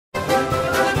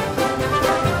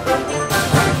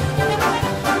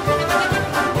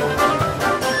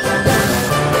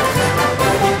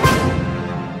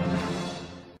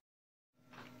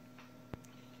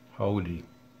Howdy.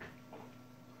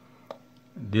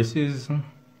 This is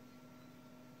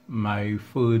my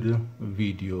third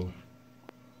video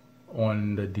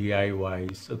on the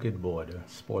DIY circuit board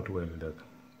spot welder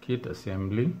kit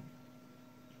assembly.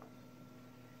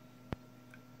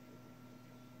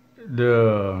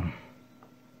 This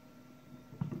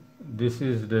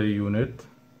is the unit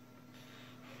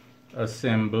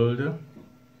assembled,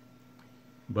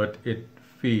 but it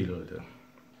failed.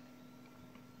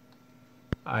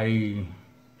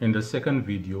 In the second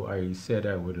video I said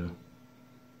I would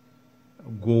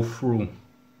go through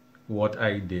what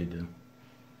I did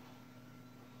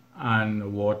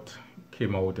and what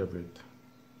came out of it.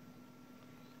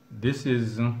 This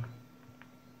is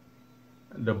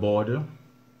the board.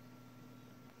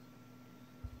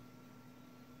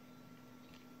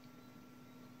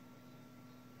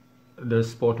 The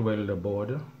spot welder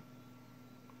board.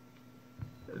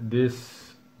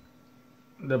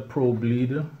 The probe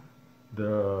lead,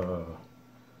 the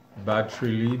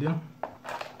battery lead,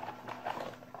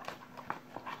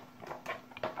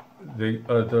 the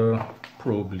other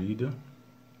probe lead.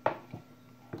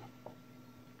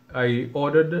 I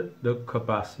ordered the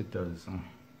capacitors,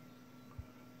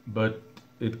 but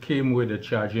it came with a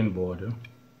charging board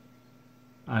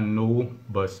and no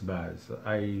bus bars.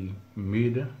 I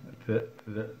made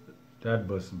that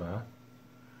bus bar,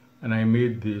 and I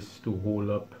made this to hold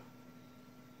up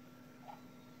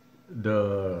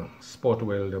the spot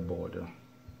welder board.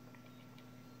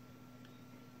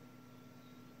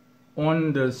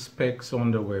 On the specs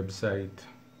on the website,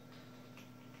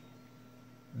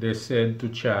 they said to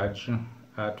charge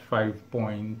at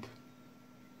 5.5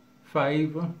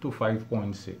 to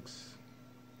 5.6.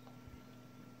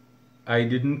 I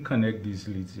didn't connect these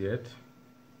leads yet.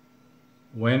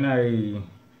 When I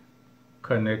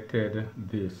connected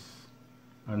this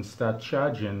and start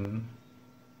charging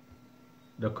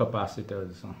the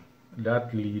capacitors,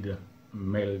 that lead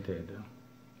melted.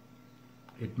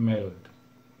 It melted.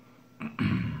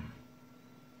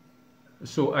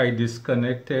 So I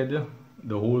disconnected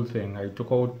the whole thing. I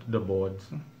took out the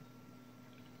boards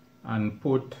and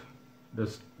put the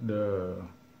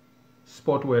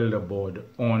spot welder board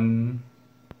on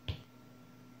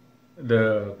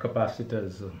the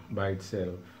capacitors by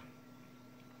itself,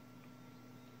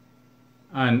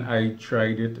 and I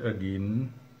tried it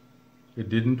again. It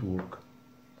didn't work.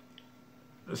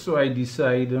 So I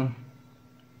decided,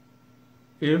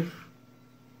 if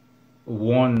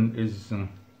one is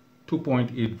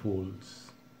 2.8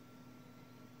 volts,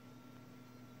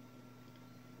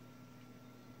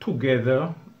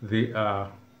 together they are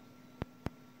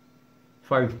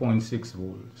 5.6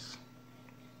 volts.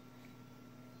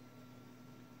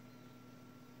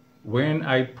 When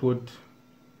I put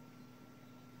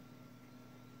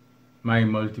my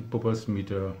multi-purpose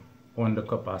meter on the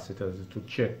capacitors to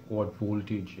check what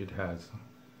voltage it has,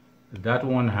 that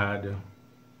one had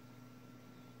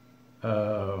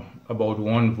about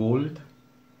 1 volt.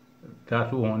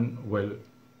 That one, well,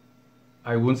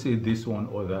 I won't say this one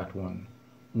or that one.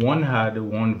 One had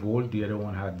 1 volt, the other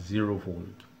one had 0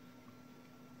 volt.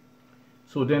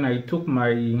 So then I took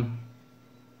my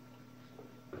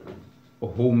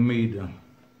homemade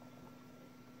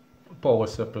power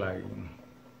supply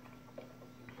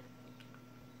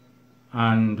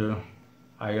and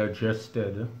I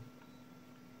adjusted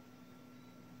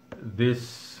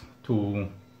this to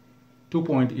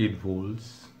 2.8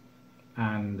 volts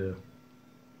and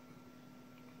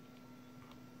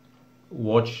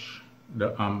watch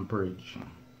the amperage.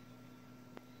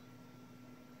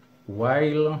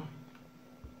 While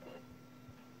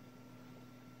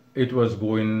it was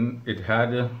going, it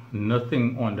had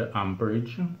nothing on the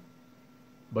amperage,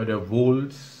 but the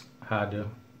volts had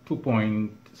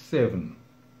 2.7.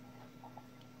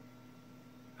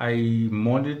 I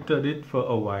monitored it for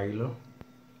a while,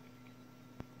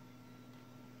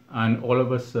 and all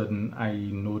of a sudden I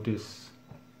noticed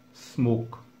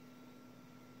smoke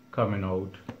coming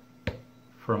out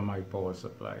from my power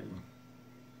supply.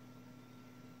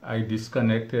 I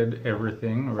disconnected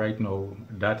everything. Right now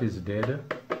that is dead.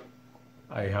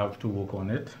 I have to work on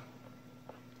it.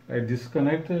 I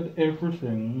disconnected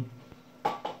everything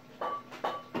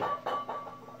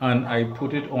and I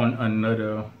put it on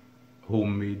another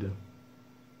homemade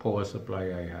power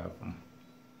supply I have.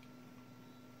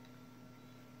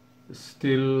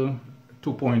 Still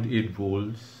 2.8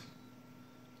 volts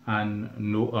and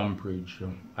no amperage.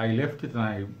 I left it and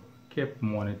I kept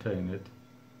monitoring it.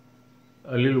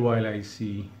 A little while I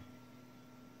see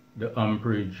the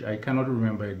amperage. I cannot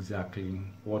remember exactly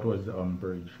what was the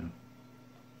amperage,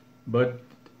 but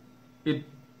it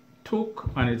took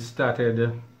and it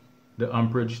started, the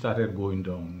amperage started going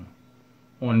down.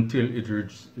 until it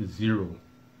reached 0.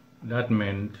 That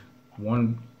meant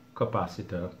one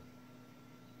capacitor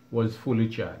was fully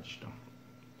charged.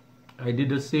 I did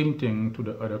the same thing to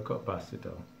the other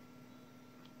capacitor.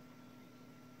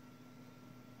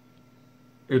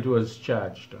 It was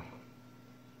charged.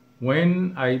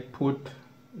 When I put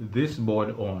this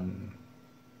board on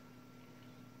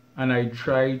and I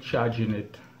tried charging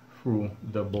it through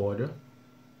the board,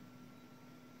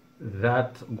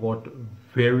 that got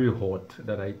very hot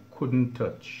that I couldn't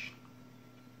touch,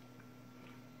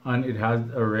 and it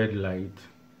had a red light.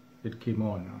 It came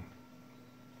on.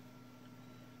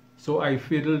 So I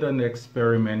fiddled and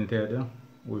experimented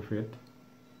with it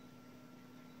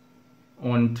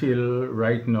until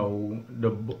right now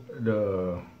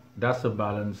that's a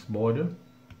balance board.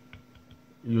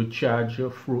 You charge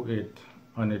through it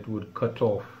and it would cut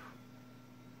off.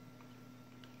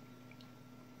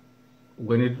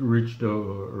 When it reached the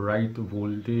right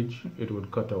voltage, it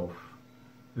would cut off.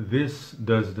 This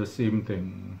does the same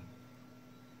thing.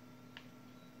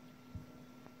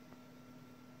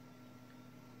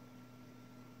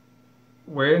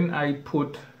 When I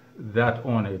put that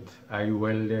on it, I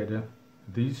welded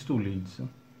these two leads.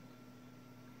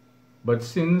 But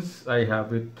since I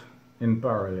have it in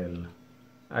parallel,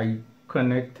 I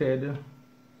connected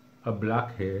a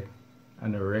black hair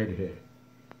and a red hair,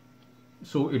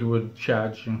 so it would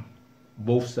charge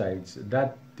both sides.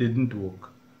 That didn't work,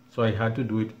 so I had to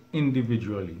do it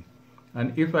individually.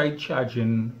 And if I charge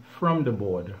in from the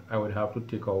board, I would have to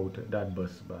take out that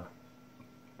bus bar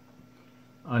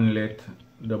and let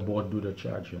the board do the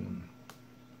charging.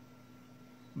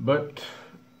 But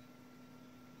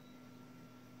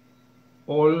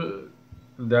all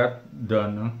that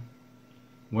done,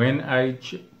 when I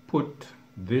put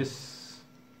this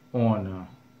on,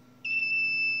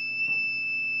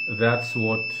 that's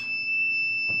what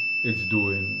it's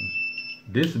doing.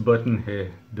 This button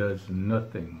here does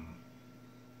nothing.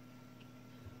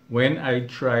 When I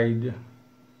tried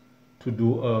to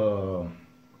do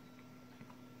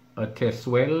a test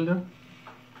weld,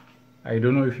 I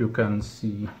don't know if you can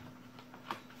see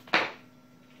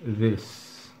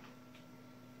this.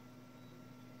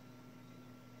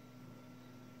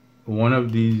 One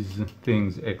of these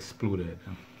things exploded.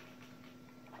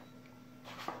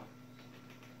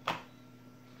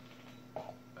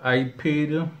 I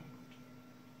paid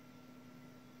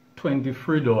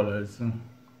 $23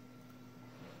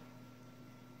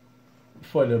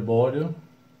 for the board.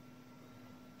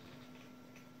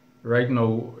 Right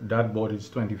now that board is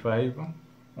 $25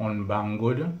 on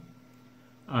Banggood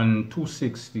and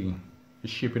 $260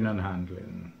 shipping and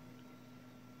handling.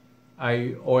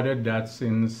 I ordered that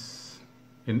since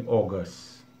in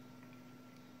August.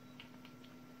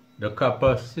 The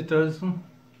capacitors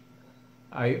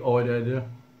I ordered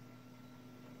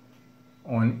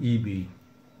on eBay.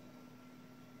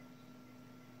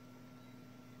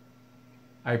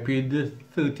 I paid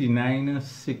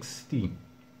 $39.60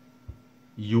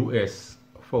 US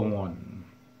for one.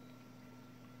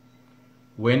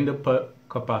 When the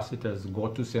capacitors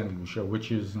got to St. Lucia,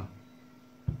 which is,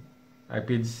 I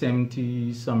paid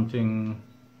 70 something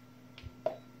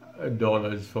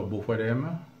dollars for both of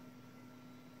them.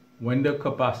 When the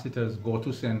capacitors go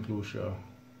to St. Lucia,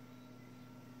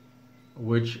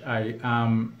 which I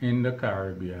am in the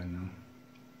Caribbean,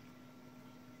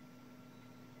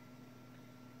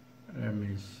 let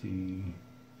me see,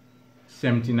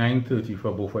 $79.30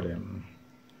 for both of them.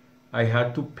 I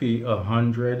had to pay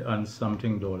 $100 and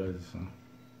something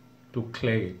to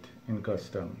clear it in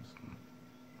customs.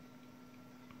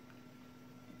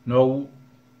 Now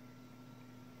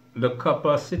the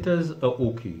capacitors are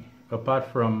okay, apart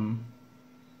from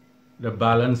the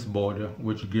balance board,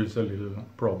 which gives a little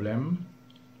problem,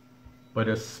 but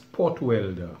a spot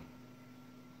welder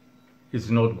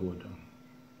is not good.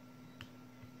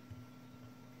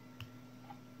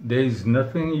 There is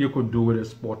nothing you could do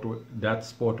with that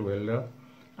spot welder,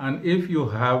 and if you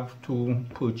have to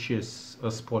purchase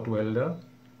a spot welder,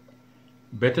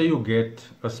 better you get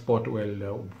a spot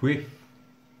welder with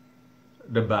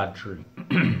the battery.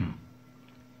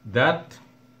 That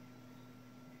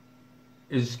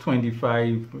is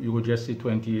 $25, you would just say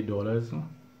 $28.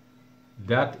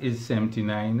 That is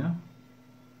 $79.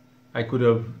 I could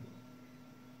have,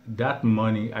 that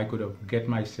money I could have get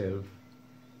myself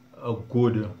a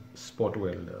good spot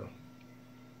welder.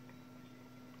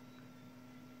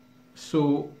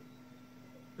 So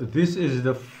this is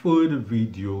the third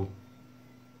video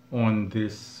on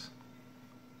this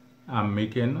I'm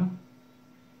making,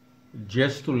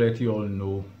 just to let you all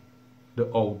know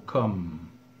the outcome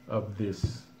of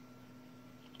this.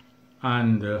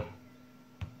 And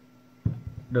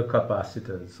the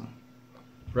capacitors.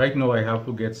 Right now I have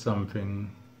to get something.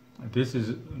 This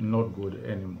is not good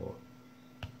anymore,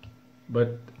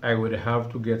 but I would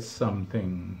have to get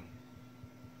something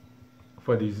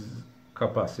for these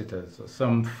capacitors,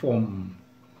 some form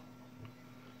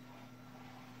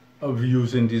of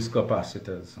using these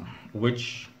capacitors,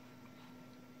 which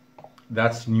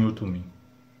that's new to me,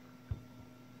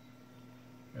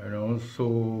 you know.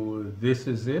 So this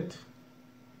is it.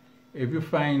 If you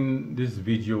find this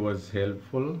video was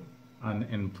helpful and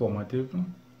informative,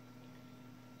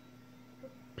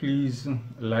 please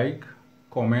like,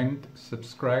 comment,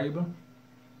 subscribe.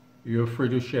 You're free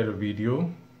to share the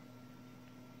video.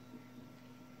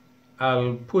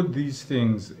 I'll put these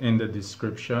things in the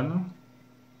description.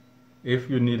 If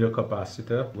you need a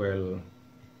capacitor, well,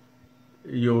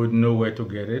 you would know where to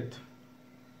get it.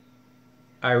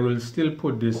 I will still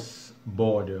put this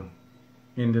board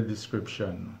in the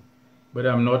description, but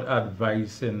I'm not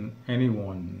advising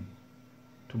anyone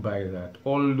to buy that.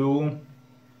 Although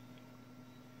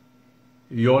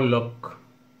your luck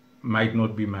might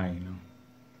not be mine,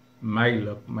 my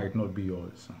luck might not be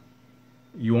yours.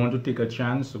 You want to take a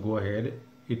chance, go ahead.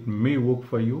 It may work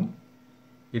for you,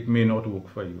 it may not work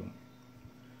for you.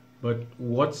 But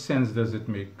what sense does it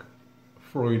make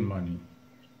throwing money?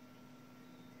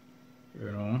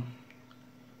 You know,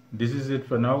 this is it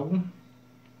for now.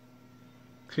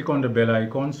 Click on the bell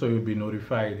icon so you'll be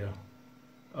notified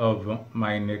of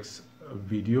my next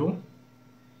video.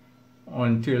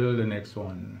 Until the next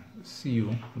one, see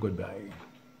you, goodbye.